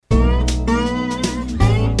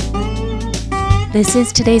This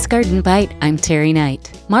is today's Garden Bite. I'm Terry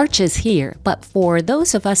Knight. March is here, but for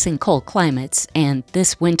those of us in cold climates, and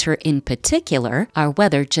this winter in particular, our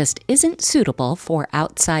weather just isn't suitable for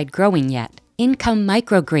outside growing yet. In come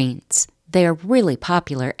microgreens. They're really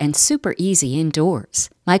popular and super easy indoors.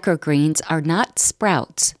 Microgreens are not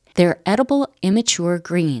sprouts. They're edible, immature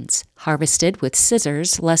greens, harvested with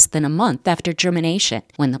scissors less than a month after germination,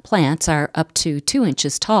 when the plants are up to 2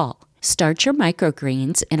 inches tall. Start your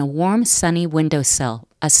microgreens in a warm, sunny windowsill.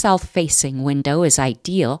 A south-facing window is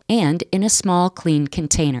ideal, and in a small, clean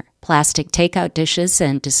container. Plastic takeout dishes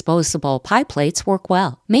and disposable pie plates work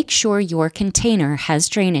well. Make sure your container has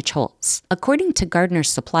drainage holes. According to Gardener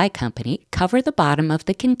Supply Company, cover the bottom of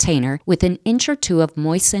the container with an inch or two of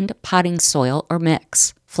moistened potting soil or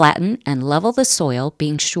mix. Flatten and level the soil,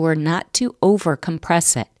 being sure not to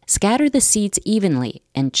over-compress it. Scatter the seeds evenly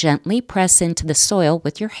and gently press into the soil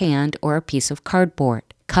with your hand or a piece of cardboard.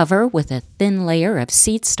 Cover with a thin layer of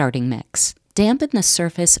seed starting mix. Dampen the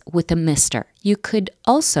surface with a mister. You could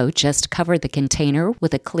also just cover the container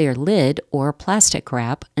with a clear lid or plastic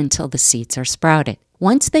wrap until the seeds are sprouted.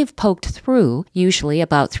 Once they've poked through, usually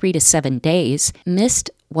about 3 to 7 days, mist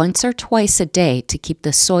once or twice a day to keep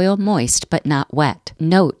the soil moist but not wet.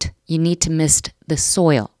 Note, you need to mist the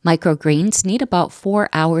soil. Microgreens need about 4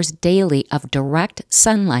 hours daily of direct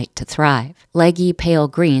sunlight to thrive. Leggy, pale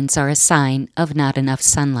greens are a sign of not enough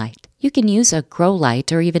sunlight. You can use a grow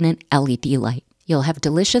light or even an LED light. You'll have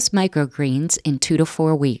delicious microgreens in 2 to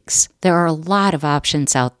 4 weeks. There are a lot of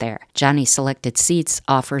options out there. Johnny Selected Seeds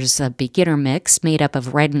offers a beginner mix made up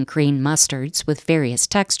of red and green mustards with various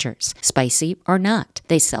textures, spicy or not.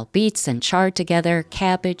 They sell beets and chard together,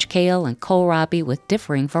 cabbage, kale, and kohlrabi with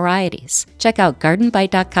differing varieties. Check out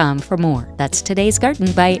gardenbite.com for more. That's today's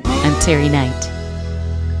Garden Bite. I'm Terry Knight.